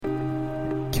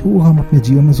क्यों हम अपने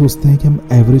जीवन में सोचते हैं कि हम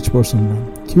एवरेज पर्सन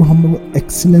हैं, क्यों हम वो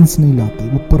एक्सीलेंस नहीं लाते,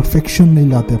 वो परफेक्शन नहीं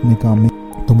लाते अपने काम में।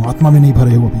 तुम आत्मा में नहीं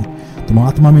भरे हो, अभी तुम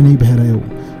आत्मा में नहीं बह रहे हो,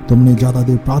 तुमने ज़्यादा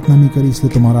देर प्रार्थना नहीं करी,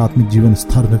 इसलिए तुम्हारा आत्मिक जीवन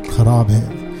स्तर खराब है,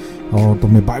 और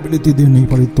तुमने बाइबल इतनी देर नहीं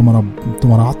पढ़ी,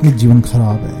 तुम्हारा आत्मिक जीवन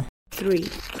खराब है। 3,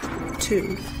 2,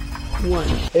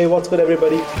 1. Hey, what's good,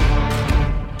 everybody?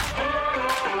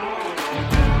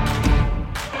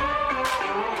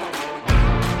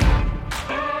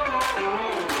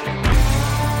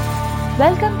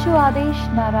 Welcome to Adesh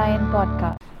Narayan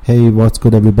Podcast. Hey, what's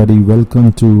good everybody? Welcome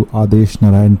to Aadesh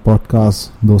Narayan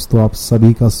podcast. दोस्तों, आप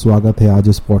सभी का स्वागत है आज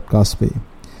इस पॉडकास्ट पे।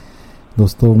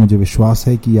 दोस्तों, मुझे विश्वास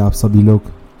है कि आप सभी लोग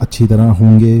अच्छी तरह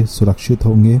होंगे, सुरक्षित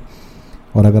होंगे,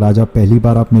 और अगर आज आप पहली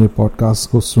बार आप मेरे पॉडकास्ट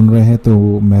को सुन रहे हैं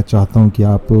तो मैं चाहता हूं कि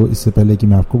आप, इससे पहले कि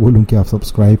मैं आपको बोलूं कि आप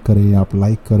सब्सक्राइब करें, आप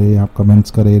लाइक करें, आप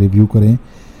कमेंट्स करें, रिव्यू करें,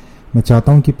 मैं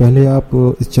चाहता हूं कि पहले आप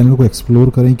इस चैनल को एक्सप्लोर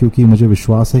करें, क्योंकि मुझे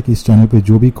विश्वास है कि इस चैनल पे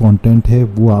जो भी कंटेंट है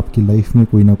वो आपकी लाइफ में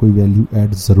कोई ना कोई वैल्यू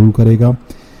ऐड ज़रूर करेगा।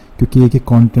 क्योंकि एक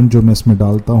कंटेंट जो मैं इसमें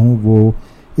डालता हूं वो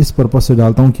इस पर्पज़ से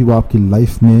डालता हूं कि वो आपकी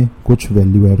लाइफ में कुछ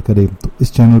वैल्यू ऐड करे। तो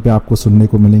इस चैनल पे आपको सुनने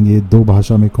को मिलेंगे 2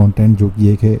 भाषा में कंटेंट, जो कि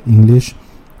एक है इंग्लिश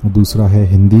और दूसरा है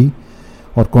हिंदी।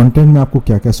 और कंटेंट में आपको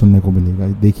क्या क्या सुनने को मिलेगा,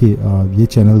 देखिए ये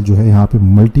चैनल जो है, यहाँ पे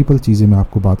मल्टीपल चीज़ें मैं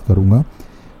आपको बात करूँगा,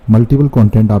 मल्टीपल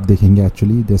कंटेंट आप देखेंगे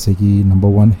एक्चुअली, जैसे कि नंबर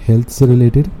 1 हेल्थ से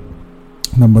रिलेटेड,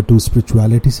 नंबर 2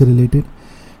 स्पिरिचुअलिटी से related,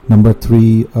 number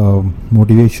 3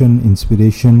 motivation,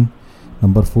 inspiration,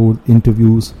 number 4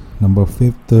 interviews, number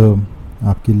 5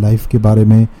 आपकी लाइफ के बारे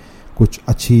में कुछ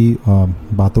अच्छी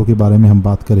बातों के बारे में हम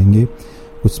बात करेंगे,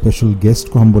 कुछ स्पेशल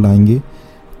गेस्ट को हम बुलाएंगे।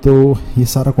 तो ये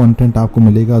सारा कंटेंट आपको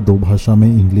मिलेगा 2 भाषा में,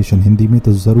 इंग्लिश और हिंदी में।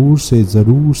 तो ज़रूर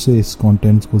से इस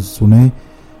कंटेंट को सुनें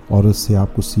और इससे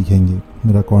आप कुछ सीखेंगे।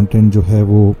 मेरा कंटेंट जो है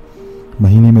वो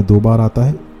महीने में 2 बार आता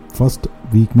है। First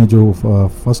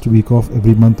week of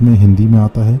every month में हिंदी में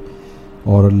आता है,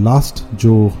 और लास्ट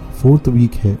जो 4th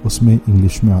वीक है उसमें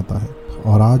इंग्लिश में आता है।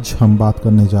 और आज हम बात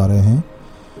करने जा रहे हैं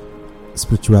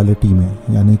स्पिरिचुअलिटी में,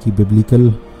 यानी कि बिब्लिकल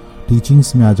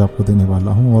टीचिंग्स में आज आपको देने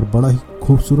वाला हूँ। और बड़ा ही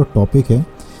खूबसूरत टॉपिक है,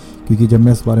 क्योंकि जब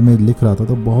मैं इस बारे में लिख रहा था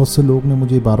तो बहुत से लोग ने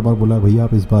मुझे बार बार बोला, भैया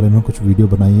आप इस बारे में कुछ वीडियो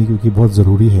बनाइए, क्योंकि बहुत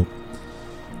ज़रूरी है।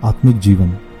 आत्मिक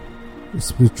जीवन,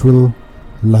 spiritual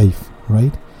life,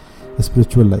 right,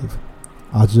 spiritual life.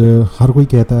 आज हर कोई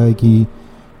कहता है कि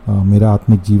मेरा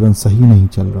आत्मिक जीवन सही नहीं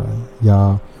चल रहा है,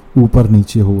 या ऊपर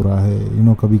नीचे हो रहा है।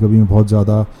 कभी कभी मैं बहुत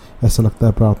ज़्यादा ऐसा लगता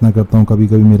है, प्रार्थना करता हूँ, कभी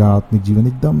कभी मेरा आत्मिक जीवन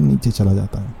एकदम नीचे चला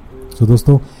जाता है। तो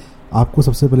दोस्तों, आपको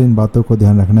सबसे पहले इन बातों का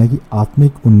ध्यान रखना है कि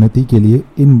आत्मिक उन्नति के लिए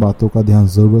इन बातों का ध्यान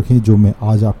ज़रूर रखें, जो मैं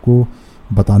आज आपको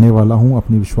बताने वाला हूं।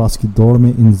 अपनी विश्वास की दौड़ में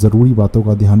इन ज़रूरी बातों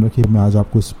का ध्यान रखिए। मैं आज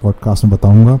आपको इस पॉडकास्ट में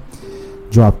बताऊंगा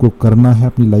जो आपको करना है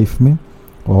अपनी लाइफ में,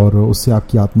 और उससे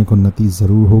आपकी आत्मिक उन्नति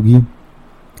ज़रूर होगी।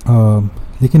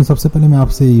 लेकिन सबसे पहले मैं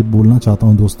आपसे ये बोलना चाहता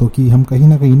हूं दोस्तों कि हम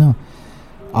कहीं ना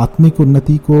आत्मिक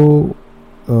उन्नति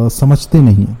को समझते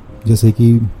नहीं हैं।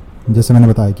 जैसे मैंने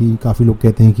बताया कि काफ़ी लोग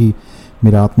कहते हैं कि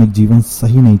मेरा आत्मिक जीवन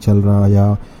सही नहीं चल रहा,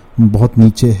 या बहुत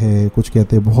नीचे है, कुछ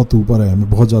कहते हैं बहुत ऊपर है, मैं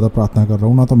बहुत ज़्यादा प्रार्थना कर रहा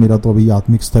हूँ ना, तो मेरा तो अभी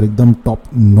आत्मिक स्तर एकदम टॉप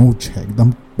नोच है,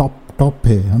 एकदम टॉप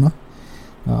है ना।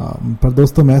 पर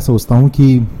दोस्तों, मैं सोचता हूँ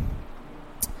कि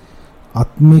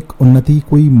आत्मिक उन्नति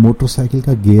कोई मोटरसाइकिल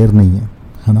का गियर नहीं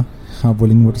है ना। आप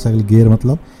बोलेंगे मोटरसाइकिल गियर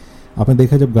मतलब, आपने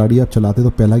देखा जब गाड़ी आप चलाते तो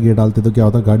पहला गियर डालते तो क्या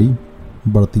होता है, गाड़ी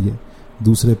बढ़ती है,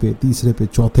 दूसरे पे, तीसरे पे,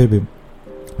 चौथे पे,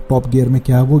 टॉप गियर में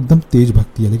क्या है, वो एकदम तेज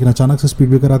भगती है। लेकिन अचानक से स्पीड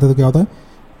ब्रेकर आते तो क्या होता है,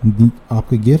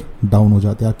 आपके गियर डाउन हो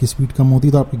जाते हैं। आपकी स्पीड कम होती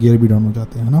है तो आपके गियर भी डाउन हो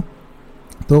जाते हैं, है ना।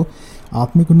 तो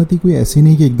आत्मिक उन्नति कोई ऐसी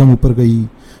नहीं कि एकदम ऊपर गई,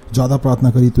 ज़्यादा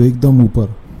प्रार्थना करी तो एकदम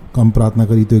ऊपर, कम प्रार्थना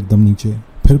करी तो एकदम नीचे,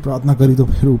 फिर प्रार्थना करी तो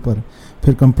फिर ऊपर,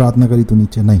 फिर कम प्रार्थना करी तो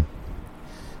नीचे। नहीं,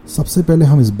 सबसे पहले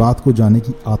हम इस बात को जाने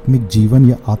कि आत्मिक जीवन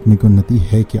या आत्मिक उन्नति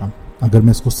है क्या। अगर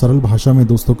मैं इसको सरल भाषा में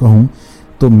दोस्तों कहूँ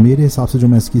तो मेरे हिसाब से, जो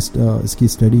मैं इसकी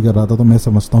स्टडी कर रहा था, तो मैं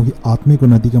समझता हूँ कि आत्मिक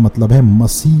उन्नति का मतलब है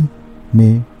मसीह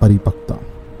में परिपक्वता।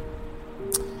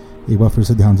 एक बार फिर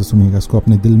से ध्यान से सुनिएगा, इसको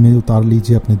अपने दिल में उतार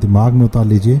लीजिए, अपने दिमाग में उतार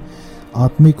लीजिए।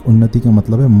 आत्मिक उन्नति का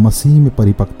मतलब है मसीह में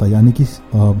परिपक्वता, यानी कि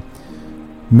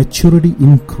मैच्योरिटी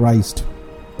इन क्राइस्ट,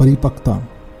 परिपक्वता,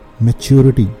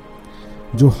 मैच्योरिटी,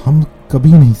 जो हम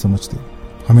कभी नहीं समझते।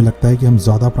 हमें लगता है कि हम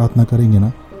ज़्यादा प्रार्थना करेंगे ना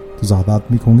तो ज़्यादा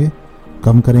आत्मिक होंगे,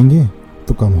 कम करेंगे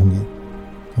तो कम होंगे,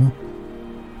 है ना।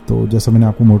 तो जैसा मैंने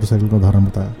आपको मोटरसाइकिल का उदाहरण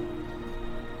बताया,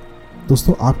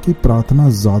 दोस्तों, आपकी प्रार्थना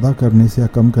ज़्यादा करने से या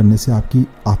कम करने से आपकी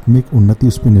आत्मिक उन्नति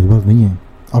उस पर निर्भर नहीं है।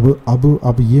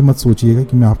 अब ये मत सोचिएगा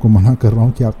कि मैं आपको मना कर रहा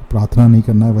हूँ कि आपको प्रार्थना नहीं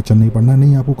करना है, वचन नहीं पढ़ना है।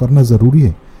 नहीं, आपको करना ज़रूरी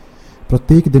है,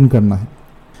 प्रत्येक दिन करना है।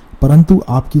 परंतु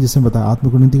आपकी, जैसे बताया,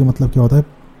 आत्मिक उन्नति का मतलब क्या होता है,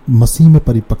 मसीह में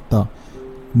परिपक्वता,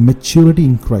 मैच्योरिटी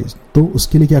इन क्राइस्ट, तो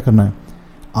उसके लिए क्या करना है,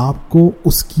 आपको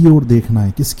उसकी ओर देखना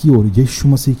है। किसकी ओर? यीशु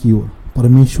मसीह की ओर,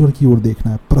 परमेश्वर की ओर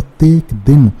देखना है। प्रत्येक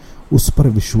दिन उस पर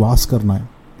विश्वास करना है।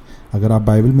 अगर आप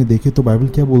बाइबल में देखें तो बाइबल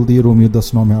क्या बोलती है, रोमियो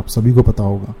 10:9 में आप सभी को पता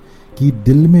होगा कि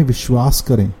दिल में विश्वास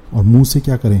करें और मुंह से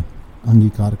क्या करें,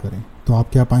 अंगीकार करें, तो आप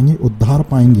क्या पाएंगे, उद्धार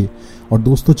पाएंगे। और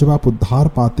दोस्तों जब आप उद्धार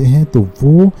पाते हैं तो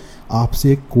वो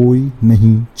आपसे कोई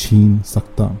नहीं छीन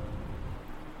सकता।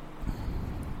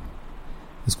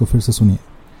 इसको फिर से सुनिए,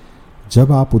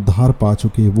 जब आप उद्धार पा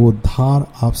चुके वो उद्धार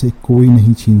आपसे कोई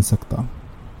नहीं छीन सकता।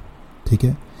 ठीक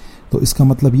है, तो इसका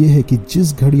मतलब ये है कि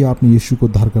जिस घड़ी आपने यीशु को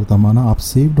उद्धारकर्ता माना, आप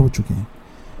सेव्ड हो चुके हैं।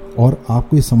 और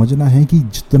आपको ये समझना है कि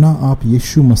जितना आप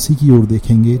यीशु मसीह की ओर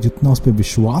देखेंगे, जितना उस पर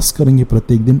विश्वास करेंगे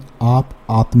प्रत्येक दिन, आप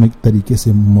आत्मिक तरीके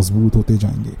से मजबूत होते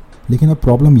जाएंगे। लेकिन अब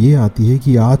प्रॉब्लम ये आती है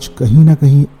कि आज कहीं ना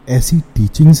कहीं ऐसी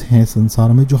टीचिंग्स हैं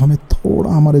संसार में जो हमें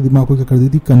थोड़ा, हमारे दिमाग को क्या कर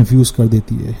देती, कंफ्यूज कर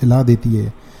देती है, हिला देती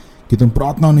है कि तुम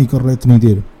प्रार्थना नहीं कर रहे इतनी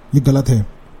देर, ये गलत है,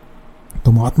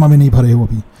 तुम आत्मा में नहीं भरे हो,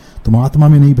 अभी तुम आत्मा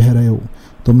में नहीं बह रहे हो,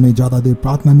 तुमने ज़्यादा देर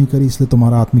प्रार्थना नहीं करी इसलिए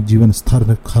तुम्हारा आत्मिक जीवन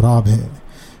स्तर खराब है,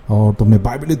 और तुमने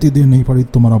बाइबल इतनी देर नहीं पढ़ी,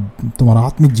 तुम्हारा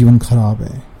आत्मिक जीवन खराब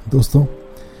है। दोस्तों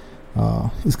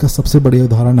इसका सबसे बड़े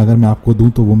उदाहरण अगर मैं आपको दूं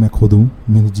तो वो मैं खुद हूँ।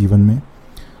 मेरे जीवन में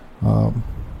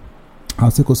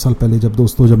आज से कुछ साल पहले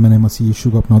जब मैंने मसीह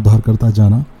यीशु को अपना उद्धार करता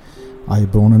जाना, I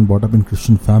born and brought up in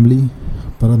Christian family.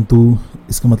 परंतु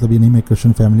इसका मतलब ये नहीं मैं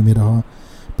क्रिश्चियन फैमिली में रहा,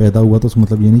 पैदा हुआ, तो उसका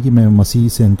मतलब ये नहीं कि मैं मसीह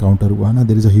से एनकाउंटर हुआ है ना।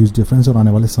 There is a huge difference, और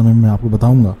आने वाले समय में मैं आपको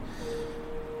बताऊंगा।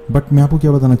 बट मैं आपको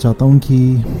क्या बताना चाहता हूँ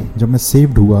कि जब मैं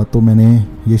सेव्ड हुआ तो मैंने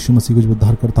यीशु मसीह को जब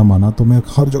उद्धारकर्ता माना तो मैं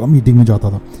हर जगह मीटिंग में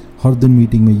जाता था, हर दिन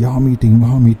मीटिंग में, यहाँ मीटिंग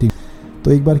वहाँ मीटिंग।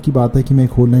 तो एक बार की बात है कि मैं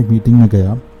एक होल नाइट मीटिंग में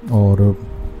गया और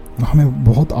हमें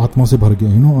बहुत आत्मा से भर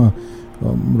गया।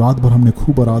 रात भर हमने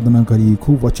खूब आराधना करी,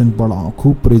 खूब वचन पढ़ा,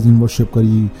 खूब प्रेजिंग वर्शिप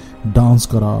करी, डांस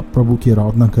करा, प्रभु की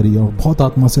आराधना करी, और बहुत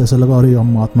आत्मा से ऐसा लगा अरे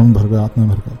हम आत्मा में भर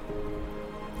गए।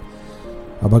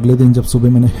 अब अगले दिन जब सुबह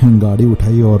मैंने गाड़ी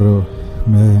उठाई और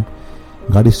मैं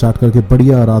गाड़ी स्टार्ट करके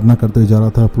बढ़िया आराधना करते जा रहा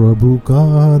था, प्रभु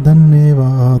का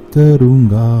धन्यवाद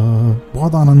करूंगा,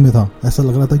 बहुत आनंद में था। ऐसा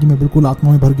लग रहा था कि मैं बिल्कुल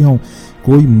आत्मा में भर गया हूँ,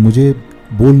 कोई मुझे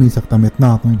बोल नहीं सकता, मैं इतना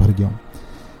आत्मा में भर गया हूँ।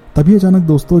 तभी अचानक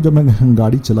दोस्तों जब मैं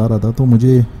गाड़ी चला रहा था तो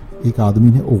मुझे एक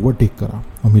आदमी ने ओवरटेक करा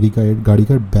और मेरी गाड़ी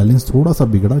का बैलेंस थोड़ा सा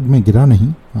बिगड़ा। मैं गिरा नहीं,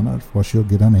 है ना, फॉर श्योर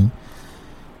गिरा नहीं,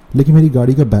 लेकिन मेरी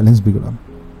गाड़ी का बैलेंस बिगड़ा।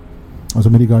 और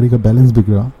जब मेरी गाड़ी का बैलेंस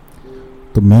बिगड़ा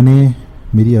तो मैंने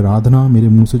मेरी आराधना, मेरे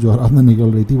मुंह से जो आराधना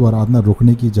निकल रही थी वो आराधना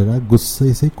रुकने की जगह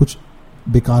गुस्से से कुछ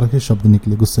बेकार के शब्द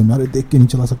निकले। गुस्से में, अरे देख के नहीं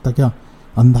चला सकता क्या,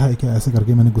 अंधा है क्या, ऐसे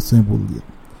करके मैंने गुस्से में बोल दिया।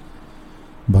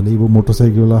 भले ही वो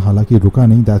मोटरसाइकिल वाला हालांकि रुका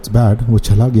नहीं, दैट्स बैड, वो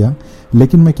चला गया।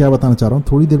 लेकिन मैं क्या बताना चाह रहा हूँ,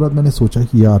 थोड़ी देर बाद मैंने सोचा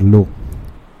कि यार लो,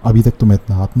 अभी तक तो मैं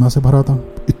इतना आत्मा से भरा था,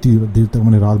 इतनी देर तक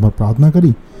मैंने रात भर प्रार्थना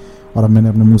करी और अब मैंने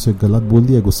अपने मुंह से गलत बोल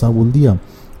दिया, गुस्सा बोल दिया।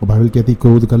 और बाइबल कहती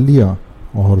क्रोध कर लिया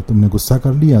और तुमने गुस्सा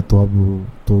कर लिया तो अब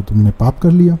तो तुमने पाप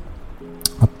कर लिया,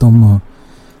 अब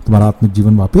तुम्हारा आत्मिक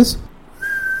जीवन वापस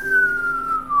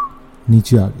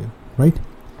नीचे आ गया, राइट।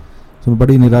 तो मैं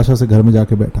बड़ी निराशा से घर में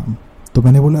जाके बैठा। तो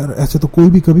मैंने बोला ऐसे तो कोई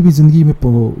भी कभी भी जिंदगी में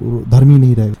धर्मी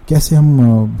नहीं रहेगा, कैसे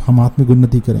हम आत्मिक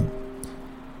उन्नति करें।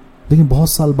 लेकिन बहुत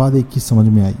साल बाद एक चीज समझ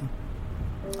में आई,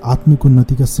 आत्मिक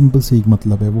उन्नति का सिंपल से एक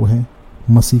मतलब है, वो है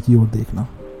मसीह की ओर देखना,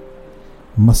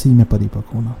 मसीह में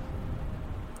परिपक्व होना।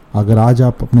 अगर आज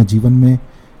आप अपने जीवन में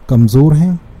कमजोर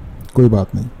हैं, कोई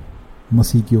बात नहीं,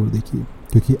 मसीह की ओर देखिए,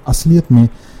 क्योंकि असलियत में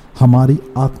हमारी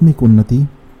आत्मिक उन्नति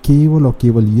केवल और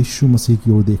केवल यीशु मसीह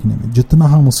की ओर देखने में। जितना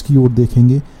हम उसकी ओर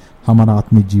देखेंगे हमारा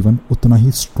आत्मिक जीवन उतना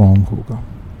ही स्ट्रांग होगा।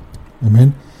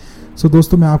 आमीन। सो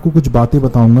दोस्तों मैं आपको कुछ बातें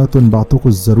बताऊंगा, तो इन बातों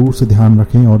को जरूर से ध्यान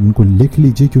रखें और इनको लिख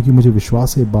लीजिए, क्योंकि मुझे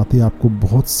विश्वास है बातें आपको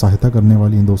बहुत सहायता करने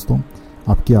वाली हैं दोस्तों,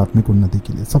 आपकी आत्मिक उन्नति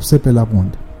के लिए। सबसे पहला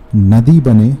पॉइंट, नदी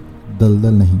बने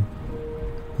दलदल नहीं।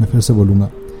 मैं फिर से बोलूंगा,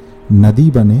 नदी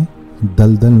बने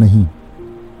दलदल नहीं।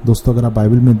 दोस्तों अगर आप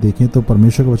बाइबल में देखें तो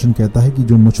परमेश्वर का वचन कहता है कि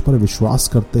जो मुझ पर विश्वास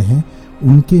करते हैं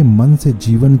उनके मन से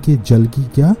जीवन के जल की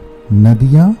क्या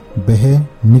नदियां बह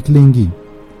निकलेंगी।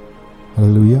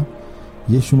 हालेलुया।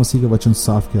 यीशु मसीह का वचन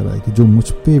साफ कह रहा है कि जो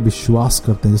मुझ पे विश्वास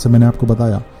करते हैं, जैसे मैंने आपको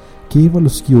बताया, केवल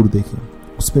उसकी ओर देखें,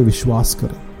 उस पर विश्वास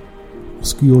करें,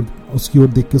 उसकी ओर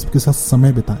देख के उसके साथ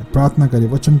समय बिताएं, प्रार्थना करें,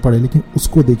 वचन पढ़े, लेकिन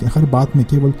उसको देखें हर बात में,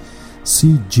 केवल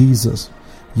सी जीसस,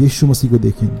 यीशु मसीह को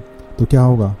देखेंगे तो क्या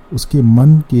होगा, उसके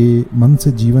मन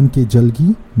से जीवन के जल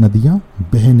की नदियां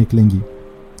बह निकलेंगी।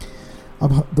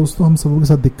 अब दोस्तों हम सबों के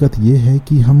साथ दिक्कत ये है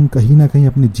कि हम कहीं ना कहीं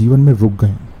अपने जीवन में रुक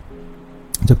गए,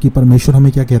 जबकि परमेश्वर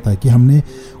हमें क्या कहता है कि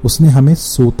उसने हमें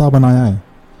सोता बनाया है।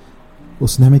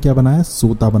 उसने हमें क्या बनाया,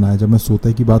 सोता बनाया। जब मैं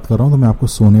सोते की बात कर रहा हूँ तो मैं आपको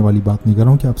सोने वाली बात नहीं कर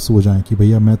रहा हूँ कि आप सो जाएं कि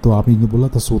भैया मैं तो आप ही ने बोला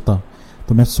था सोता,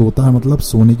 तो मैं सोता है मतलब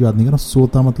सोने की बात नहीं कर रहा,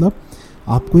 सोता मतलब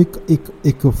आपको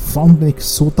एक फाउंटेन, एक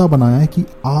सोता बनाया है कि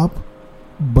आप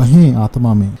बहें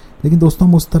आत्मा में। लेकिन दोस्तों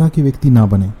हम उस तरह के व्यक्ति ना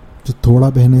बने जो थोड़ा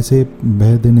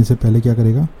बह देने से पहले क्या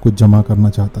करेगा, कुछ जमा करना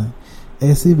चाहता है।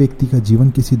 ऐसे व्यक्ति का जीवन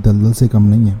किसी दलदल से कम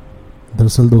नहीं है।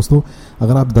 दरअसल दोस्तों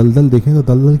अगर आप दलदल देखें तो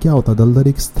दलदल क्या होता है, दलदल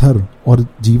एक स्तर और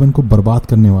जीवन को बर्बाद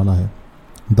करने वाला है।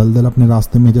 दलदल अपने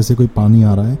रास्ते में जैसे कोई पानी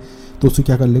आ रहा है तो उसे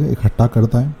क्या कर लेगा, इकट्ठा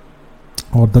करता है।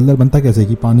 और दलदल बनता कैसे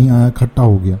कि पानी आया, इकट्ठा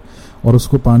हो गया और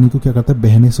उसको पानी को क्या करता है,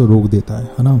 बहने से रोक देता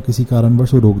है ना, किसी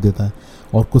कारणवश वो रोक देता है।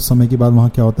 और कुछ समय के बाद वहाँ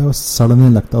क्या होता है, वो सड़ने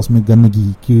लगता है, उसमें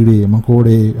गंदगी, कीड़े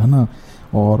मकोड़े है ना,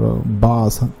 और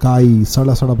बास, काई,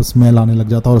 सड़ा सड़ा स्मेल आने लग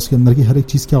जाता है और उसके अंदर की हर एक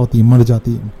चीज़ क्या होती है, मर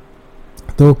जाती है।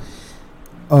 तो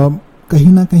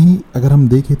कहीं ना कहीं अगर हम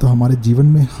देखें तो हमारे जीवन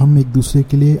में हम एक दूसरे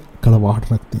के लिए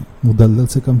कड़वाहट रखते हैं, वो दलदल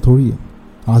से कम थोड़ी है।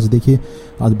 आज देखिए,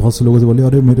 आज बहुत से लोगों से बोले,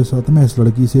 अरे मेरे साथ मैं इस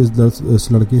लड़की से, इस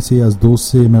लड़के से, इस दोस्त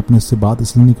से मैं अपने इससे बात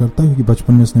इसलिए नहीं करता क्योंकि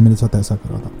बचपन में इसने मेरे साथ ऐसा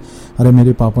करा था, अरे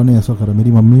मेरे पापा ने ऐसा करा,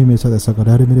 मेरी मम्मी ने मेरे साथ ऐसा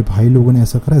करा, अरे मेरे भाई लोगों ने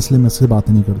ऐसा करा, इसलिए मैं इससे बात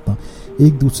नहीं करता।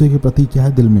 एक दूसरे के प्रति क्या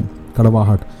है दिल में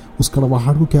कड़वाहट। उस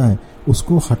कड़वाहट को क्या है,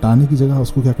 उसको हटाने की जगह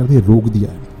उसको क्या कर दिया, रोक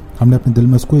दिया है हमने अपने दिल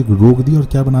में, उसको एक रोक दिया और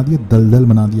क्या बना दिया, दलदल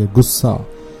बना दिया। गुस्सा,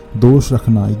 दोष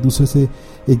रखना, एक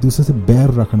दूसरे से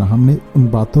बैर रखना, हमने उन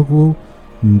बातों को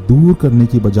दूर करने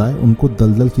की बजाय उनको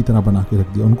दलदल की तरह बना के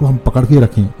रख दिया। उनको हम पकड़ के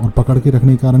रखें और पकड़ के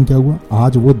रखने के कारण क्या हुआ,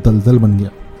 आज वो दलदल बन गया।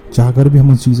 चाहकर भी हम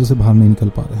उन चीज़ों से बाहर नहीं निकल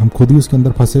पा रहे, हम खुद ही उसके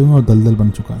अंदर फंसे हुए और दलदल बन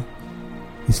चुका है।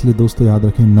 इसलिए दोस्तों याद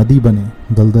रखें, नदी बने,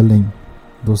 दलदल नहीं।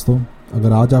 दोस्तों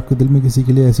अगर आज आपके दिल में किसी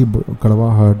के लिए ऐसी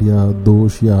कड़वाहट या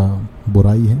दोष या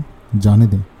बुराई है, जाने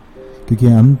दें, क्योंकि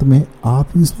अंत में आप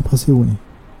ही इसमें फंसे हुए हैं,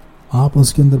 आप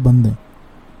उसके अंदर बंद हैं।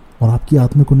 और आपकी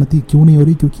आत्मिक उन्नति क्यों नहीं हो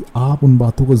रही, क्योंकि आप उन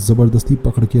बातों को ज़बरदस्ती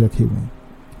पकड़ के रखे हुए हैं।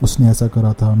 उसने ऐसा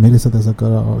करा था, मेरे साथ ऐसा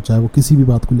करा, और चाहे वो किसी भी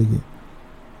बात को लेके,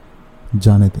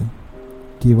 जाने दें,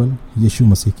 केवल यीशु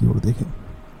मसीह की ओर देखें।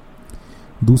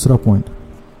 दूसरा पॉइंट,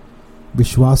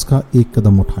 विश्वास का एक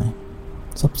कदम उठाएं।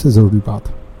 सबसे ज़रूरी बात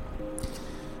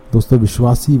दोस्तों,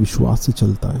 विश्वासी विश्वास से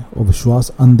चलता है और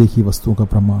विश्वास अनदेखी वस्तुओं का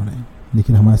प्रमाण है।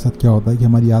 लेकिन हमारे साथ क्या होता है कि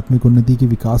हमारी आत्मिक उन्नति के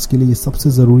विकास के लिए ये सबसे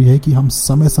ज़रूरी है कि हम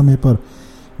समय समय पर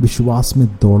विश्वास में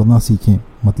दौड़ना सीखें।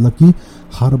 मतलब कि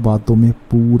हर बातों में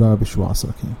पूरा विश्वास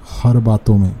रखें, हर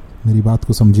बातों में, मेरी बात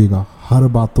को समझिएगा, हर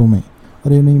बातों में।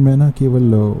 अरे नहीं, मैं ना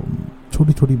केवल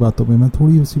छोटी छोटी बातों में, मैं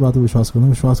थोड़ी सी बातों पर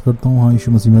विश्वास करता हूँ, हाँ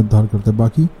यीशु मसीह में उद्धार करते हैं,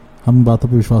 बाकी हम बातों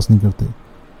पर विश्वास नहीं करते।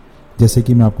 जैसे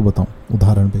कि मैं आपको बताऊँ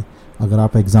उदाहरण पे, अगर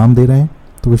आप एग्ज़ाम दे रहे हैं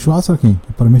तो विश्वास रखें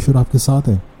कि परमेश्वर आपके साथ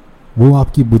है, वो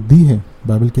आपकी बुद्धि है।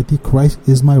 बाइबल कहती है क्राइस्ट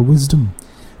इज़ माई विजडम,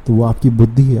 तो वो आपकी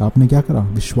बुद्धि है। आपने क्या करा,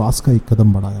 विश्वास का एक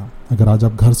कदम बढ़ाया। अगर आज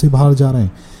आप घर से बाहर जा रहे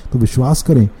हैं तो विश्वास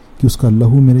करें कि उसका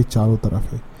लहू मेरे चारों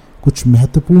तरफ है। कुछ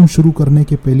महत्वपूर्ण शुरू करने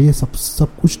के पहले सब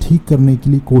कुछ ठीक करने के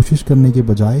लिए कोशिश करने के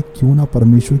बजाय क्यों ना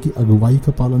परमेश्वर की अगुवाई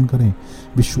का पालन करें।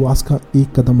 विश्वास का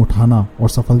एक कदम उठाना और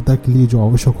सफलता के लिए जो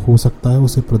आवश्यक हो सकता है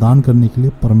उसे प्रदान करने के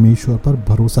लिए परमेश्वर पर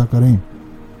भरोसा करें,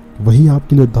 वही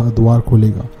आपके लिए द्वार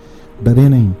खोलेगा। डरे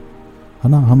नहीं, है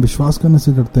ना। हम विश्वास करने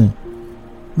से डरते हैं,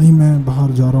 नहीं मैं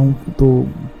बाहर जा रहा हूँ तो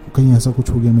कहीं ऐसा कुछ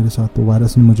हो गया मेरे साथ, तो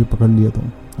वायरस ने मुझे पकड़ लिया, तो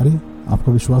अरे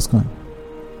आपका विश्वास कहाँ है।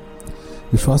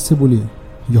 विश्वास से बोलिए,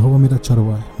 यहोवा मेरा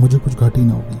चरवा है, मुझे कुछ घाटी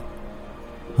ना होगी,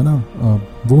 है ना।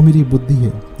 वो मेरी बुद्धि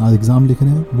है। आज एग्ज़ाम लिख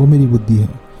रहे हैं, वो मेरी बुद्धि है।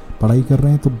 पढ़ाई कर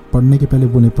रहे हैं तो पढ़ने के पहले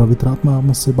बोले, पवित्र आत्मा आप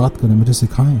मुझसे बात करें, मुझे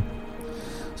सिखाएं।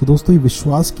 तो दोस्तों ये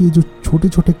विश्वास की जो छोटे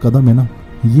छोटे कदम है ना,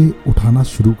 ये उठाना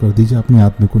शुरू कर दीजिए अपनी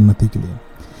आत्मिक उन्नति के लिए।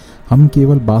 हम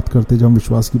केवल बात करते, जब हम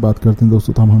विश्वास की बात करते हैं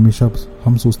दोस्तों, तो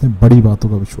हम सोचते हैं बड़ी बातों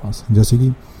का विश्वास। जैसे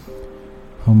कि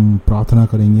हम प्रार्थना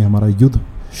करेंगे, हमारा युद्ध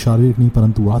शारीरिक नहीं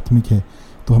परंतु आत्मिक है,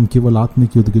 तो हम केवल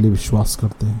आत्मिक युद्ध के लिए विश्वास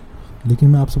करते हैं। लेकिन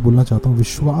मैं आपसे बोलना चाहता हूँ,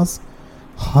 विश्वास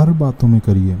हर बातों में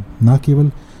करिए, ना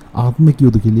केवल आत्मिक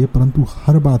युद्ध के लिए परंतु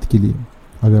हर बात के लिए।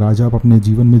 अगर आज आप अपने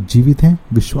जीवन में जीवित हैं,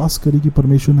 विश्वास करिए कि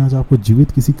परमेश्वर ने आज आपको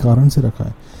जीवित किसी कारण से रखा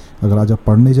है। अगर आज आप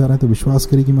पढ़ने जा रहे हैं तो विश्वास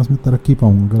करिए कि मैं उसमें तरक्की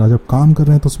पाऊंगा। अगर आज आप काम कर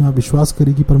रहे हैं तो उसमें आप विश्वास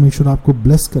करिए कि परमेश्वर आपको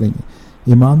ब्लेस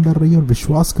करेंगे। ईमानदार रहिए और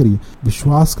विश्वास करिए,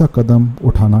 विश्वास का कदम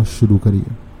उठाना शुरू करिए।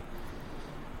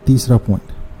 तीसरा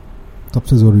पॉइंट,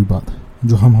 सबसे ज़रूरी बात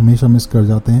जो हम हमेशा मिस कर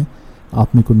जाते हैं,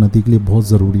 आत्मिक उन्नति के लिए बहुत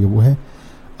ज़रूरी है, वो है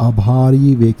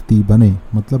आभारी व्यक्ति बने।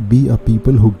 मतलब be a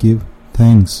people who give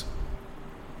thanks.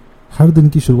 हर दिन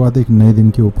की शुरुआत एक नए दिन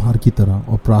के उपहार की तरह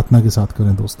और प्रार्थना के साथ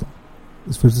करें दोस्तों।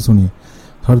 इस फिर से सुनिए,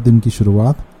 हर दिन की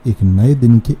शुरुआत एक नए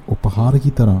दिन के उपहार की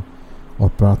तरह और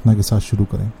प्रार्थना के साथ शुरू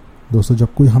करें। दोस्तों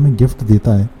जब कोई हमें गिफ्ट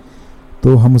देता है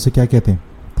तो हम उसे क्या कहते हैं,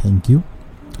 थैंक यू,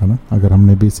 है ना। अगर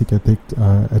हमने बेसिक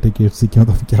एटिकेट सीखे हो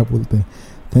तो हम क्या बोलते हैं,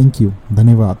 थैंक यू,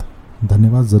 धन्यवाद।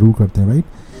 धन्यवाद ज़रूर करते हैं,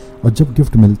 राइट। और जब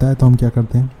गिफ्ट मिलता है तो हम क्या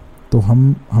करते हैं, तो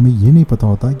हमें ये नहीं पता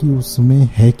होता कि उसमें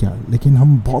है क्या, लेकिन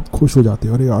हम बहुत खुश हो जाते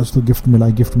हैं, अरे आज तो गिफ्ट मिला,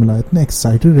 इतने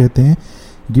एक्साइटेड रहते हैं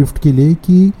गिफ्ट के लिए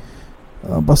कि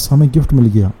बस हमें गिफ्ट मिल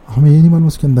गया, हमें ये नहीं मालूम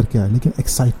उसके अंदर क्या है, लेकिन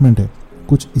एक्साइटमेंट है।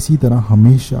 कुछ इसी तरह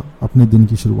हमेशा अपने दिन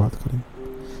की शुरुआत करें,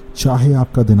 चाहे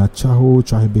आपका दिन अच्छा हो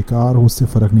चाहे बेकार हो, उससे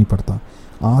फ़र्क नहीं पड़ता।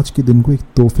 आज के दिन को एक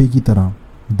तोहफे की तरह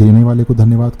देने वाले को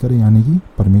धन्यवाद करें, यानी कि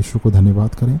परमेश्वर को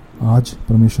धन्यवाद करें। आज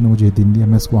परमेश्वर ने मुझे दिन दिया,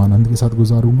 मैं इसको आनंद के साथ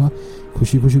गुजारूंगा,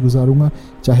 खुशी खुशी गुजारूंगा,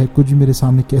 चाहे कुछ भी मेरे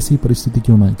सामने कैसी परिस्थिति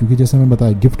क्यों ना है। क्योंकि जैसे मैं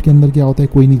बताया, गिफ्ट के अंदर क्या होता है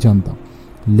कोई नहीं जानता,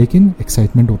 लेकिन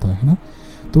एक्साइटमेंट होता है ना।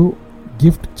 तो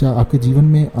गिफ्ट आपके जीवन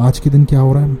में आज के दिन क्या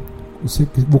हो रहा है उसे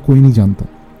वो कोई नहीं जानता,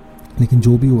 लेकिन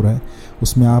जो भी हो रहा है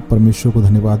उसमें आप परमेश्वर को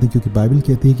धन्यवाद दें, क्योंकि बाइबल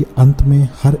कहती है कि अंत में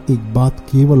हर एक बात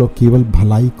केवल और केवल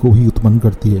भलाई को ही उत्पन्न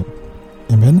करती है।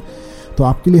 आमीन। तो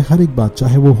आपके लिए हर एक बात,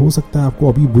 चाहे वो हो सकता है आपको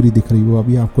अभी बुरी दिख रही हो,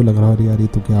 अभी आपको लग रहा है यार ये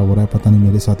तो क्या हो रहा है, पता नहीं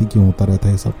मेरे साथ ही क्यों होता रहता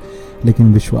है सब,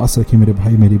 लेकिन विश्वास रखिए मेरे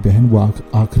भाई मेरी बहन, वो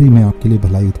आखिरी में आपके लिए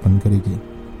भलाई उत्पन्न करेगी।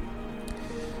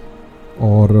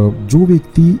 और जो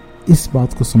व्यक्ति इस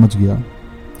बात को समझ गया,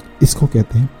 इसको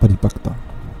कहते हैं परिपक्वता।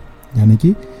 यानी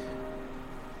कि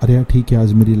अरे यार ठीक है,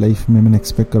 आज मेरी लाइफ में मैंने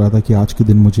एक्सपेक्ट करा था कि आज के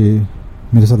दिन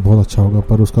मेरे साथ बहुत अच्छा होगा,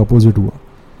 पर उसका अपोजिट हुआ,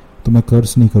 तो मैं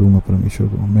कर्ज नहीं करूँगा परमेश्वर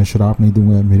को, मैं शराब नहीं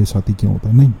दूंगा, मेरे साथ ही क्यों होता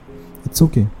है। नहीं, इट्स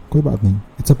ओके, कोई बात नहीं,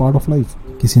 it's a part of life.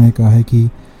 किसी ने कहा है कि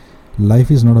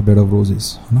life is not a bed of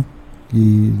roses, है ना,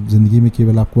 कि ज़िंदगी में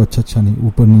केवल आपको अच्छा नहीं,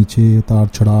 ऊपर नीचे उतार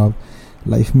चढ़ाव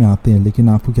लाइफ में आते हैं, लेकिन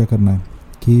आपको क्या करना है,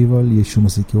 केवल यीशु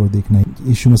मसीह की ओर देखना है।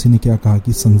 यीशु मसीह ने क्या कहा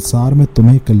कि संसार में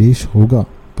तुम्हें कलेश होगा,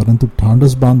 परंतु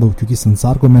ढांढस बांधो, क्योंकि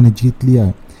संसार को मैंने जीत लिया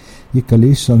है। ये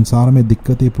कलेश, संसार में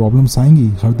दिक्कतें, प्रॉब्लम्स आएंगी।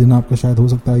 हर दिन आपका शायद हो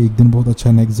सकता है एक दिन बहुत अच्छा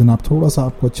है, नेक्स्ट दिन आप थोड़ा सा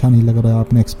आपको अच्छा नहीं लग रहा है,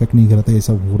 आपने एक्सपेक्ट नहीं करा था ये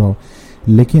सब हो रहा हो,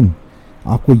 लेकिन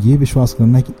आपको ये विश्वास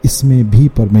करना है कि इसमें भी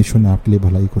परमेश्वर ने आपके लिए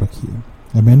भलाई को रखी है।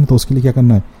 आमीन। तो उसके लिए क्या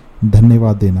करना है,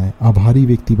 धन्यवाद देना है, आभारी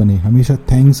व्यक्ति बने, हमेशा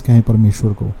थैंक्स कहें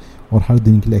परमेश्वर को, और हर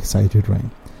दिन के लिए एक्साइटेड रहें।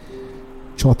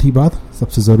 चौथी बात,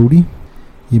 सबसे ज़रूरी,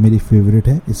 ये मेरी फेवरेट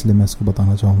है इसलिए मैं इसको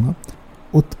बताना चाहूँगा,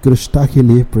 उत्कृष्टता के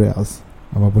लिए प्रयास।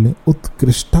 अब आप बोले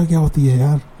उत्कृष्टता क्या होती है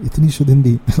यार, इतनी शुद्ध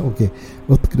हिंदी। ओके,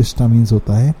 उत्कृष्टता मीन्स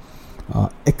होता है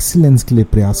एक्सीलेंस के लिए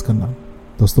प्रयास करना।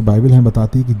 दोस्तों बाइबल हमें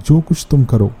बताती है कि जो कुछ तुम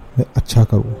करो वह अच्छा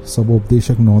करो,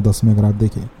 सबोपदेशक 9:10 में अगर आप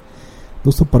देखें।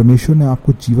 दोस्तों परमेश्वर ने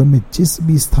आपको जीवन में जिस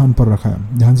भी स्थान पर रखा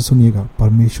है, ध्यान से सुनिएगा,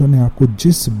 परमेश्वर ने आपको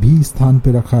जिस भी स्थान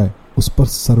पर रखा है उस पर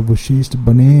सर्वश्रेष्ठ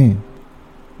बने।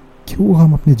 क्यों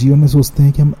हम अपने जीवन में सोचते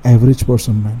हैं कि हम एवरेज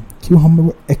पर्सन हैं, क्यों हम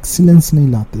वो एक्सीलेंस नहीं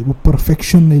लाते, वो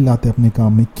परफेक्शन नहीं लाते अपने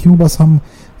काम में, क्यों बस हम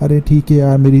अरे ठीक है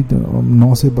यार मेरी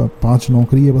 9 से 5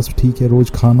 नौकरी है, बस ठीक है,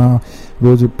 रोज़ खाना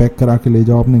रोज़ पैक करा के ले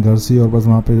जाओ अपने घर से, और बस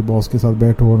वहाँ पे बॉस के साथ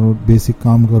बैठो और बेसिक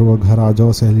काम करो और घर आ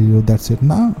जाओ, सैलरी लो, दैट्स इट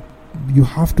ना। You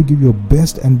have to give your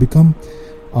best and become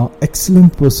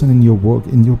excellent person in your work,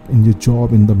 in your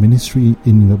job, in the ministry,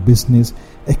 in your business.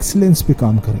 Excellence पे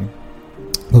काम करें।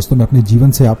 दोस्तों मैं अपने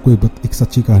जीवन से आपको एक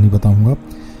सच्ची कहानी बताऊंगा,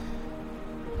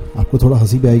 आपको थोड़ा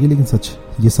हंसी भी आएगी लेकिन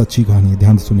ये सच्ची कहानी है,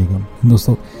 ध्यान से सुनिएगा।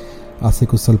 दोस्तों आज से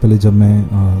कुछ साल पहले जब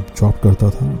मैं जॉब करता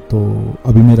था, तो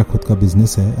अभी मेरा खुद का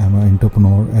बिजनेस है, I am a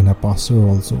entrepreneur and a pastor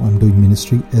also, I am doing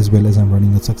ministry as well as I am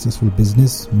running a successful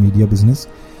business, media business.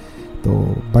 तो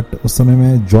बट उस समय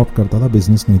मैं जॉब करता था,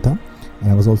 बिजनेस नहीं था।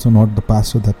 I was also not the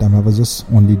pastor that time. I was just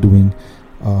only doing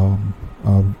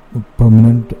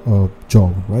permanent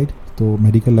job, right? तो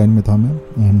medical line में था मैं,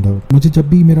 एंड मुझे जब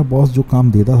भी मेरा बॉस जो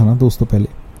काम देता था ना दोस्तों पहले,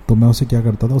 तो मैं उसे क्या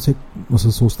करता था,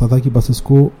 उसे सोचता था कि बस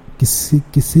इसको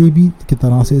किसी भी की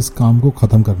तरह से इस काम को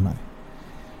ख़त्म करना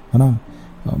है ना।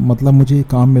 मतलब मुझे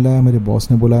काम मिला है, मेरे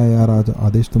बॉस ने बोला है यार आज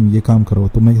आदेश तुम ये काम करो,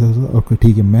 तो मैं ओके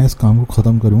ठीक है, मैं इस काम को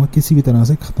ख़त्म करूँगा, किसी भी तरह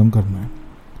से ख़त्म करना है।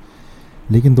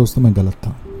 लेकिन दोस्तों मैं गलत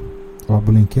था। तो आप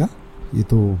बोलें क्या, ये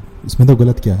तो इसमें तो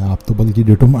गलत क्या है, आप तो बल्कि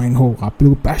डिटरमाइन हो, आप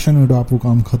लोग पैशनेट हो, आप वो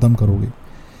काम ख़त्म करोगे।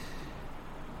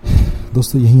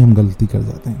 दोस्तों यही हम गलती कर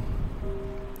जाते हैं।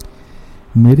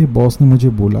 मेरे बॉस ने मुझे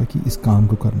बोला कि इस काम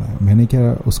को करना है, मैंने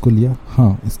क्या उसको लिया,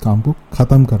 हाँ इस काम को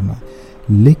ख़त्म करना है,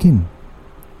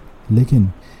 लेकिन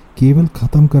केवल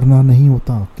ख़त्म करना नहीं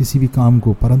होता किसी भी काम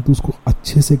को, परंतु उसको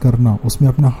अच्छे से करना, उसमें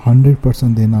अपना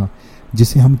 100% देना,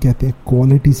 जिसे हम कहते हैं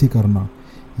क्वालिटी से करना,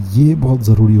 ये बहुत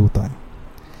ज़रूरी होता है।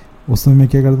 उस समय मैं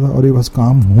क्या करता था, अरे बस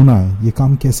काम होना है, ये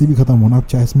काम कैसे भी ख़त्म होना, आप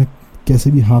चाहे इसमें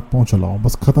कैसे भी हाथ पाँव चलाओ,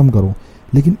 बस ख़त्म करो।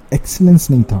 लेकिन एक्सीलेंस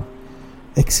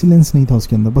नहीं था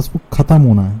उसके अंदर, बस वो ख़त्म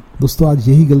होना है। दोस्तों आज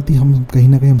यही गलती हम कहीं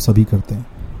ना कहीं हम सभी करते हैं।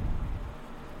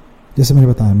 जैसे मैंने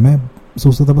बताया, मैं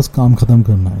सोचता था बस काम ख़त्म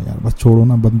करना है यार, बस छोड़ो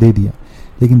ना, बंद दे दिया।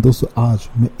 लेकिन दोस्तों आज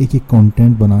मैं एक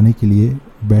कंटेंट बनाने के लिए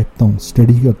बैठता हूँ,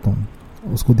 स्टडी करता हूँ,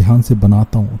 उसको ध्यान से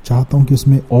बनाता हूँ, चाहता हूँ कि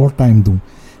उसमें और टाइम दूँ,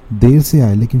 देर से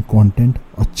आए लेकिन कंटेंट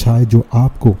अच्छा है, जो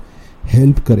आपको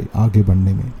हेल्प करे आगे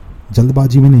बढ़ने में।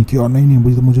 जल्दबाजी में नहीं कि और नहीं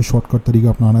मुझे शॉर्टकट तरीका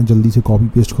अपनाना है, जल्दी से कॉपी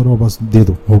पेस्ट करो और बस दे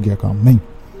दो, हो गया काम। नहीं,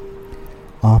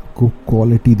 आपको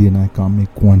क्वालिटी देना है काम में,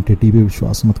 क्वांटिटी पे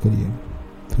विश्वास मत करिए।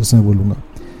 फिर से मैं बोलूँगा,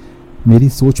 मेरी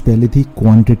सोच पहले थी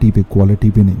क्वांटिटी पे, क्वालिटी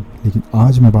पे नहीं, लेकिन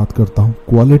आज मैं बात करता हूँ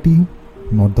क्वालिटी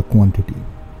नॉट द क्वांटिटी।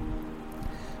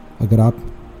 अगर आप,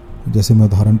 जैसे मैं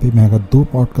उदाहरण पे, मैं अगर 2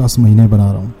 पॉडकास्ट महीने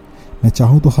बना रहा हूँ, मैं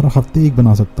चाहूँ तो हर हफ्ते 1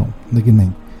 बना सकता हूँ, लेकिन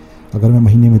नहीं, अगर मैं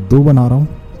महीने में 2 बना रहा हूँ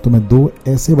तो मैं 2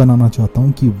 ऐसे बनाना चाहता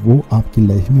हूँ कि वो आपकी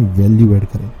लाइफ में वैल्यू ऐड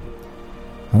करें,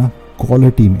 है ना,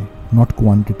 क्वालिटी में, नॉट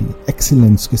क्वांटिटी,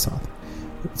 एक्सीलेंस के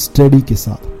साथ, स्टडी के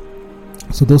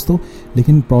साथ। सो दोस्तों,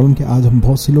 लेकिन प्रॉब्लम क्या, आज हम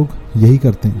बहुत से लोग यही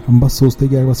करते हैं, हम बस सोचते हैं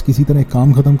कि यार बस किसी तरह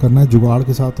काम ख़त्म करना है, जुगाड़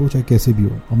के साथ हो चाहे कैसे भी हो।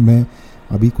 अब मैं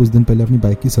अभी कुछ दिन पहले अपनी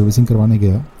बाइक की सर्विसिंग करवाने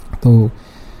गया, तो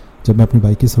जब मैं अपनी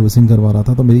बाइक की सर्विसिंग करवा रहा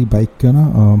था तो मेरी बाइक का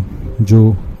ना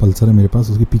जो पल्सर है मेरे पास,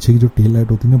 उसके पीछे की जो टेल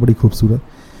लाइट होती है ना, बड़ी खूबसूरत,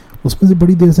 उसमें से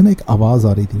बड़ी देर से ना एक आवाज़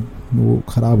आ रही थी, वो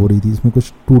ख़राब हो रही थी, इसमें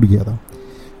कुछ टूट गया था।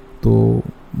 तो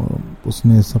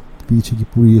उसने सब पीछे की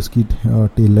पूरी उसकी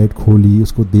टेल लाइट खोली,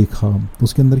 उसको देखा,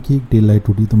 उसके अंदर की एक टेल लाइट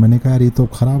टूटी। तो मैंने कहा यार ये तो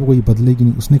ख़राब हो गई, बदलेगी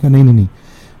नहीं। उसने कहा नहीं,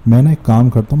 मैं ना एक काम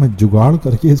करता हूँ, मैं जुगाड़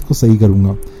करके इसको सही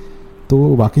करूँगा। तो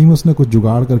वाकई में उसने कुछ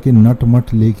जुगाड़ करके नट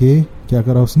मट लेके क्या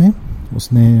करा,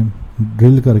 उसने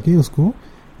ड्रिल करके उसको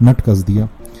नट कस दिया।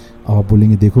 अब आप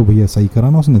बोलेंगे देखो भैया सही करा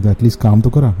ना उसने, तो एटलीस्ट काम तो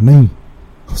करा। नहीं,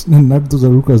 उसने नट तो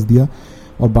ज़रूर कस दिया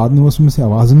और बाद में उसमें से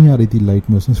आवाज़ नहीं आ रही थी लाइट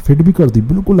में, उसने फिट भी कर दी,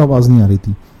 बिल्कुल आवाज़ नहीं आ रही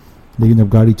थी। लेकिन जब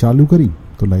गाड़ी चालू करी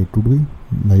तो लाइट टूट गई,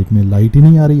 लाइट में लाइट ही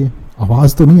नहीं आ रही है,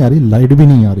 आवाज़ तो नहीं आ रही, लाइट भी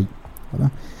नहीं आ रही, है ना।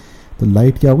 तो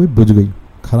लाइट क्या हो गई, बुझ गई,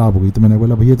 ख़राब हो गई। तो मैंने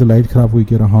बोला भैया तो लाइट ख़राब हुई।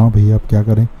 कह रहा हाँ भैया अब क्या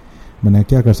करें। मैंने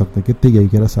क्या कर सकते, कितनी गई?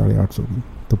 कह रहा 850 की।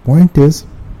 तो पॉइंट इज,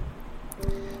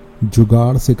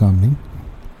 जुगाड़ से काम नहीं,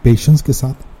 पेशेंस के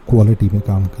साथ क्वालिटी में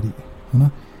काम करिए, है ना।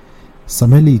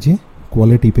 समय लीजिए,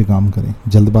 क्वालिटी पे काम करें।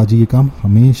 जल्दबाजी ये काम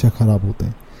हमेशा ख़राब होते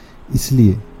हैं।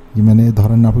 इसलिए ये मैंने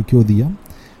उदाहरण आपको क्यों दिया,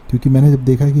 क्योंकि मैंने जब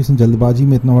देखा कि उसने जल्दबाजी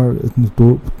में इतना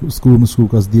बड़ा स्क्रू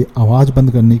कस दिए, आवाज़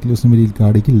बंद करने के लिए उसने मेरी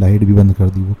गाड़ी की लाइट भी बंद कर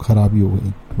दी, वो ख़राबी हो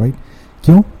गई, राइट।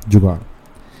 क्यों? जुगाड़।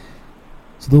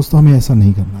 तो दोस्तों हमें ऐसा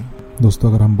नहीं करना है। दोस्तों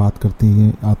अगर हम बात करते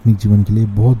हैं आत्मिक जीवन के लिए,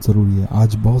 बहुत ज़रूरी है।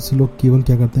 आज बहुत से लोग केवल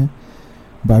क्या करते हैं,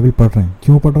 बाइबल पढ़ रहे हैं।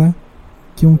 क्यों पढ़ रहे हैं?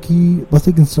 क्योंकि बस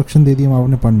एक इंस्ट्रक्शन दे दिया,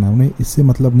 आपने पढ़ना है। उन्हें इससे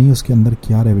मतलब नहीं उसके अंदर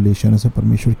क्या रेवलेशन है,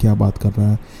 परमेश्वर क्या बात कर रहा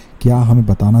है, क्या हमें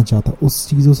बताना चाहता है, उस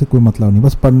चीज़ों से कोई मतलब नहीं,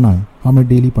 बस पढ़ना है, हमें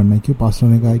डेली पढ़ना है। क्यों? पास्टर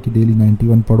ने कहा है कि डेली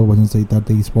 91 पढ़ो, वचन संहिता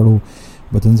 23 पढ़ो,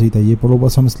 वचन संहिता ये पढ़ो,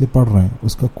 बस हम इसलिए पढ़ रहे हैं।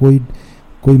 उसका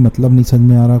कोई मतलब नहीं समझ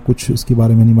में आ रहा, कुछ उसके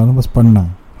बारे में नहीं मालूम, बस पढ़ना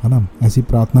है ना। ऐसी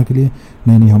प्रार्थना के लिए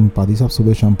नहीं, हम पादी साहब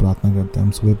सुबह शाम प्रार्थना करते हैं,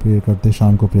 हम सुबह प्रेयर करते हैं,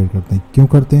 शाम को प्रेयर करते हैं। क्यों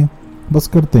करते हैं? बस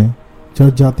करते हैं।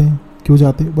 चर्च जाते हैं, क्यों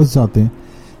जाते हैं? बस जाते हैं।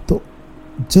 तो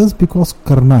जस्ट बिकॉज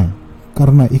करना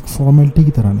है, एक फॉर्मेलिटी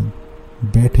की तरह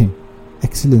नहीं। बैठें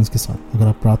एक्सीलेंस के साथ। अगर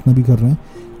आप प्रार्थना भी कर रहे हैं,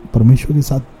 परमेश्वर के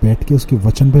साथ बैठ के उसके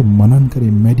वचन पे मनन करें,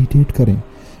 मेडिटेट करें,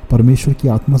 परमेश्वर की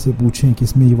आत्मा से पूछें कि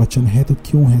इसमें ये वचन है तो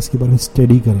क्यों है, इसके बारे में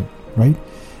स्टडी करें,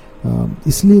 राइट।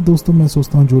 इसलिए दोस्तों मैं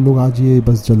सोचता हूँ जो लोग आज ये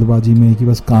बस जल्दबाजी में कि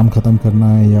बस काम ख़त्म करना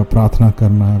है या प्रार्थना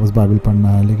करना है, बस बाइबल पढ़ना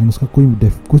है, लेकिन उसका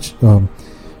कुछ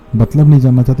मतलब नहीं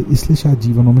जानना चाहते, इसलिए शायद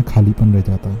जीवनों में खालीपन रह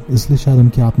जाता है, इसलिए शायद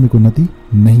उनकी आत्मिक उन्नति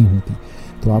नहीं होती।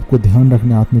 तो आपको ध्यान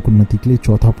रखना है आत्मिक उन्नति के लिए।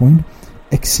 चौथा पॉइंट,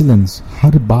 एक्सीलेंस।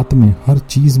 हर बात में, हर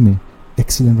चीज़ में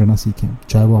एक्सीलेंट रहना सीखें।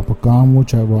 चाहे वो आपका काम हो,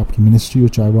 चाहे वो आपकी मिनिस्ट्री हो,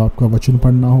 चाहे वो आपका वचन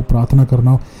पढ़ना हो, प्रार्थना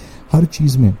करना हो, हर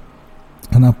चीज़ में,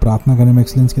 है ना। प्रार्थना करने में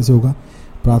एक्सीलेंस कैसे होगा?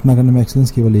 प्रार्थना करने में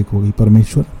एक्सीलेंस केवल एक होगी,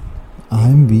 परमेश्वर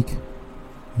I am weak,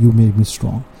 you make me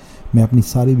strong. मैं अपनी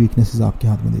सारी वीकनेसेस आपके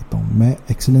हाथ में देता हूँ। मैं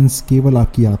एक्सीलेंस केवल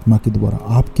आपकी आत्मा के द्वारा,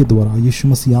 आपके द्वारा, यीशु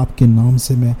मसीह आपके नाम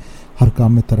से मैं हर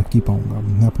काम में तरक्की पाऊंगा।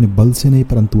 मैं अपने बल से नहीं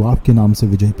परंतु आपके नाम से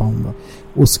विजय पाऊंगा।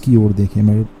 उसकी ओर देखें।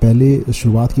 मैं पहले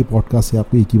शुरुआत की पॉडकास्ट से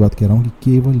आपको एक ही बात कह रहा हूँ कि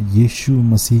केवल यीशु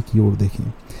मसीह की ओर देखें।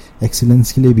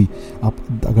 एक्सीलेंस के लिए भी आप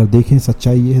अगर देखें,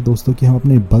 सच्चाई ये है दोस्तों कि हम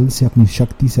अपने बल से, अपनी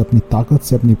शक्ति से, अपनी ताकत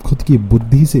से, अपनी खुद की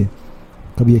बुद्धि से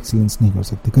कभी एक्सीलेंस नहीं कर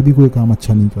सकते, कभी कोई काम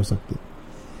अच्छा नहीं कर सकते।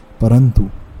 परंतु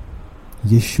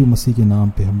यीशु मसीह के नाम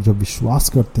पे हम जब विश्वास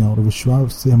करते हैं और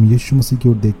विश्वास से हम यीशु मसीह की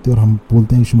ओर देखते हैं और हम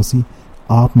बोलते हैं यीशु मसीह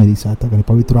आप मेरी सहायता करें,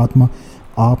 पवित्र आत्मा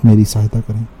आप मेरी सहायता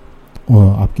करें, और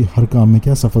आपके हर काम में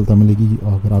क्या सफलता मिलेगी।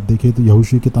 अगर आप देखें तो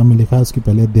यहोशू की किताब में लिखा है उसके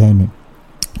पहले अध्याय में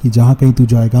कि जहाँ कहीं तू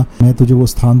जाएगा मैं तुझे वो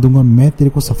स्थान दूंगा, मैं तेरे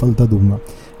को सफलता दूंगा।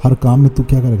 हर काम में तू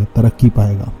क्या करेगा? तरक्की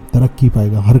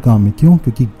पाएगा हर काम में। क्यों?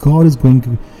 क्योंकि God is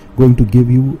going to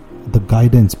give you the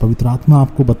guidance. पवित्र आत्मा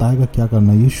आपको बताएगा क्या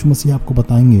करना है, यीशु मसीह आपको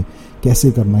बताएंगे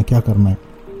कैसे करना है, क्या करना है।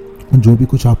 जो भी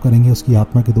कुछ आप करेंगे उसकी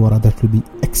आत्मा के द्वारा, that will be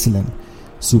excellent,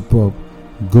 superb,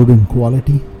 good in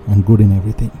quality and good in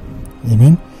everything.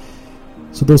 आमीन।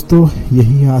 सो दोस्तों,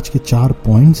 यही है आज के 4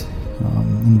 पॉइंट्स।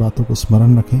 इन बातों को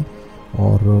स्मरण रखें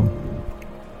और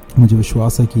मुझे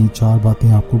विश्वास है कि 4 बातें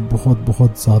आपको बहुत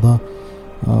बहुत ज़्यादा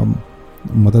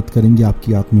मदद करेंगी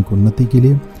आपकी आत्मिक उन्नति के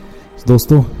लिए।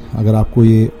 दोस्तों, अगर आपको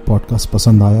ये पॉडकास्ट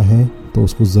पसंद आया है तो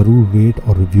उसको ज़रूर रेट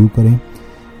और रिव्यू करें,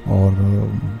 और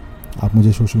आप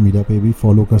मुझे सोशल मीडिया पे भी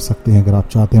फॉलो कर सकते हैं। अगर आप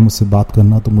चाहते हैं मुझसे बात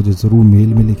करना तो मुझे ज़रूर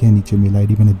मेल में लिखें, नीचे मेल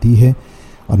आईडी मैंने दी है,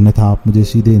 और अन्यथा आप मुझे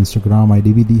सीधे इंस्टाग्राम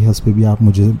आईडी भी दी है, उस पर भी आप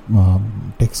मुझे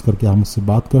टेक्स्ट करके आप मुझसे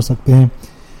बात कर सकते हैं।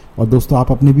 और दोस्तों,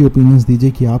 आप अपने भी ओपिनियंस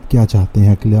दीजिए कि आप क्या चाहते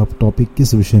हैं, अगले आप टॉपिक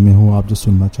किस विषय में हो, आप जो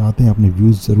सुनना चाहते हैं अपने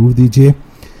व्यूज़ ज़रूर दीजिए।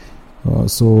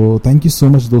 So thank you so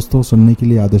much दोस्तों सुनने के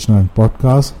लिए आदेश नारायण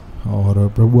पॉडकास्ट, और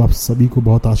प्रभु आप सभी को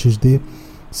बहुत आशीष दे।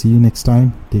 सी you next time,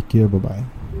 take care, bye bye.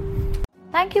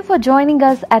 Thank you for joining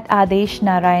us at Adesh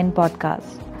Narayan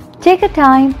Podcast. Take a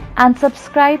time and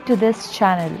subscribe to this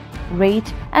channel.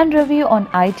 Rate and review on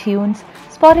iTunes,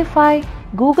 Spotify,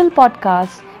 Google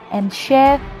Podcasts, and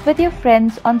share with your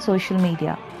friends on social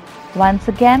media.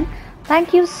 Once again,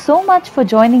 thank you so much for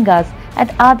joining us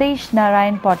at Adesh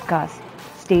Narayan Podcast.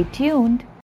 Stay tuned.